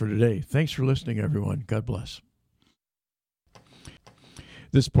for us for today. Thanks for listening, everyone. God bless.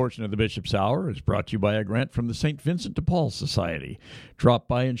 This portion of the Bishop's Hour is brought to you by a grant from the St. Vincent de Paul Society. Drop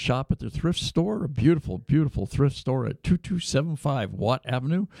by and shop at their thrift store, a beautiful, beautiful thrift store at 2275 Watt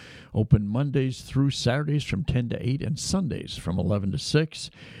Avenue, open Mondays through Saturdays from 10 to 8 and Sundays from 11 to 6.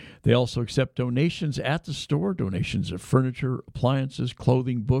 They also accept donations at the store, donations of furniture, appliances,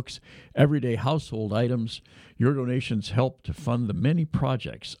 clothing, books, everyday household items. Your donations help to fund the many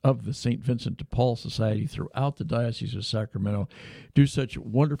projects of the St. Vincent de Paul Society throughout the Diocese of Sacramento. Do such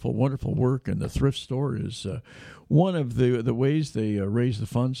wonderful, wonderful work, and the thrift store is one of the ways they raise the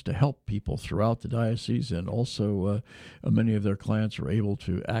funds to help people throughout the diocese, and also many of their clients are able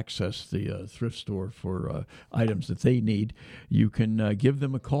to access the thrift store for items that they need. You can give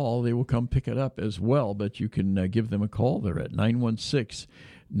them a call. They will come pick it up as well, but you can give them a call. They're at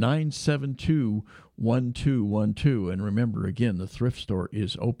 916-972-1212. And remember, again, the thrift store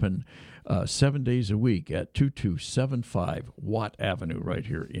is open 7 days a week at 2275 Watt Avenue right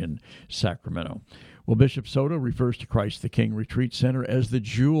here in Sacramento. Well, Bishop Soto refers to Christ the King Retreat Center as the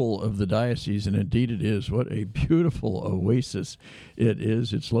jewel of the diocese, and indeed it is. What a beautiful oasis it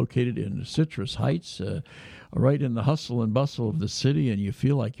is. It's located in Citrus Heights, right in the hustle and bustle of the city, and you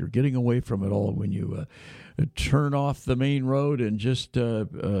feel like you're getting away from it all when you turn off the main road and just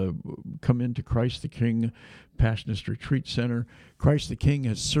come into Christ the King Passionist Retreat Center. Christ the King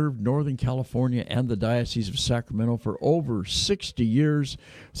has served Northern California and the Diocese of Sacramento for over 60 years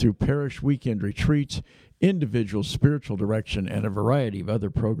through parish weekend retreats, individual spiritual direction, and a variety of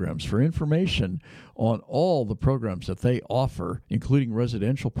other programs. For information on all the programs that they offer, including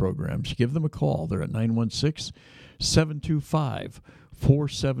residential programs, give them a call. They're at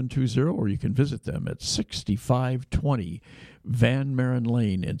 916-725-4720, or you can visit them at 6520 Van Maren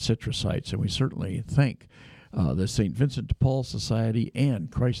Lane in Citrus Heights. And we certainly thank the St. Vincent de Paul Society,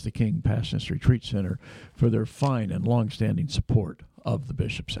 and Christ the King Passionist Retreat Center for their fine and long-standing support of the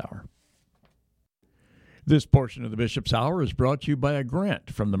Bishop's Hour. This portion of the Bishop's Hour is brought to you by a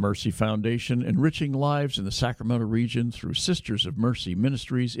grant from the Mercy Foundation, enriching lives in the Sacramento region through Sisters of Mercy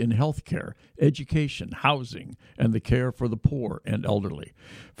ministries in healthcare, education, housing, and the care for the poor and elderly.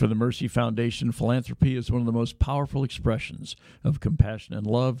 For the Mercy Foundation, philanthropy is one of the most powerful expressions of compassion and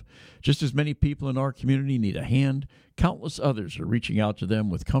love. Just as many people in our community need a hand, countless others are reaching out to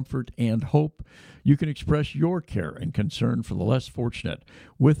them with comfort and hope. You can express your care and concern for the less fortunate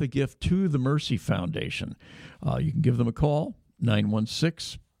with a gift to the Mercy Foundation. You can give them a call,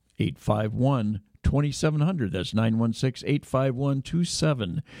 916-851-2700. That's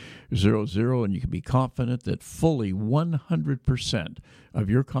 916-851-2700. And you can be confident that fully 100% of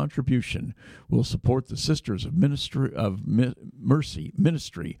your contribution will support the Sisters of Mercy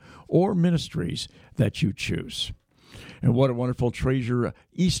ministry or ministries that you choose. And what a wonderful treasure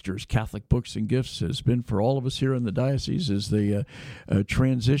Easter's Catholic Books and Gifts has been for all of us here in the diocese as they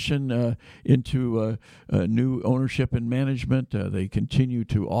transition into new ownership and management. They continue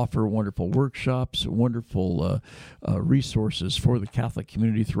to offer wonderful workshops, wonderful resources for the Catholic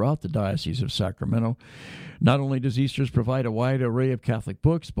community throughout the Diocese of Sacramento. Not only does Easter's provide a wide array of Catholic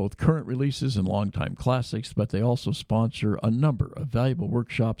books, both current releases and longtime classics, but they also sponsor a number of valuable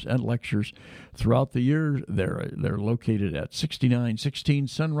workshops and lectures throughout the year. They're located at 6916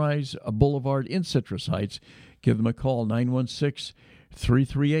 Sunrise Boulevard in Citrus Heights. Give them a call,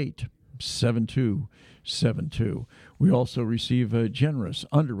 916-338-7272. We also receive generous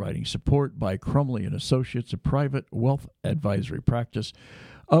underwriting support by Crumley & Associates, a private wealth advisory practice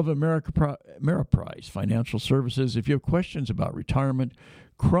of Ameriprise Financial Services. If you have questions about retirement,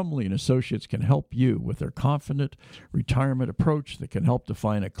 Crumley & Associates can help you with their confident retirement approach that can help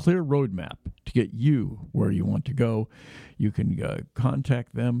define a clear roadmap to get you where you want to go. You can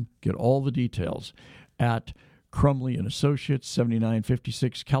contact them, get all the details at Crumley & Associates,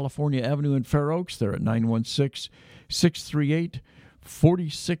 7956 California Avenue in Fair Oaks. They're at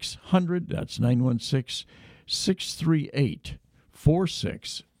 916-638-4600. That's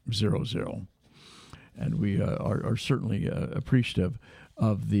 916-638-4600. And we are certainly appreciative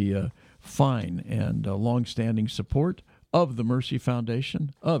of the fine and long-standing support of the Mercy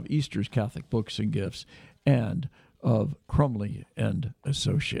Foundation, of Easter's Catholic Books and Gifts, and of Crumley and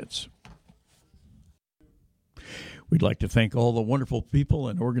Associates. We'd like to thank all the wonderful people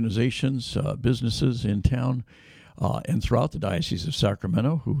and organizations, businesses in town and throughout the Diocese of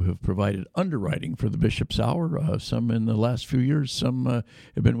Sacramento who have provided underwriting for the Bishop's Hour, some in the last few years, some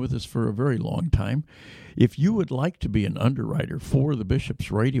have been with us for a very long time. If you would like to be an underwriter for the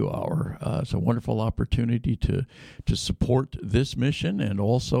Bishop's Radio Hour, it's a wonderful opportunity to support this mission and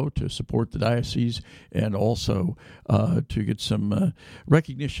also to support the diocese and also to get some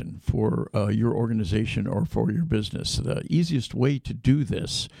recognition for your organization or for your business. The easiest way to do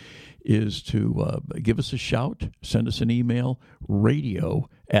this is to give us a shout, send us an email,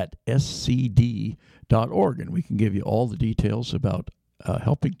 radio@scd.org, and we can give you all the details about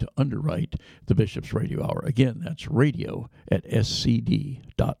helping to underwrite the Bishop's Radio Hour. Again, that's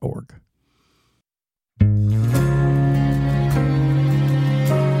radio@scd.org.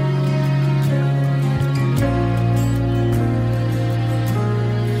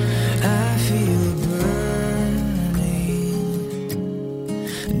 I feel burning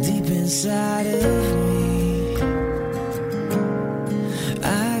deep inside of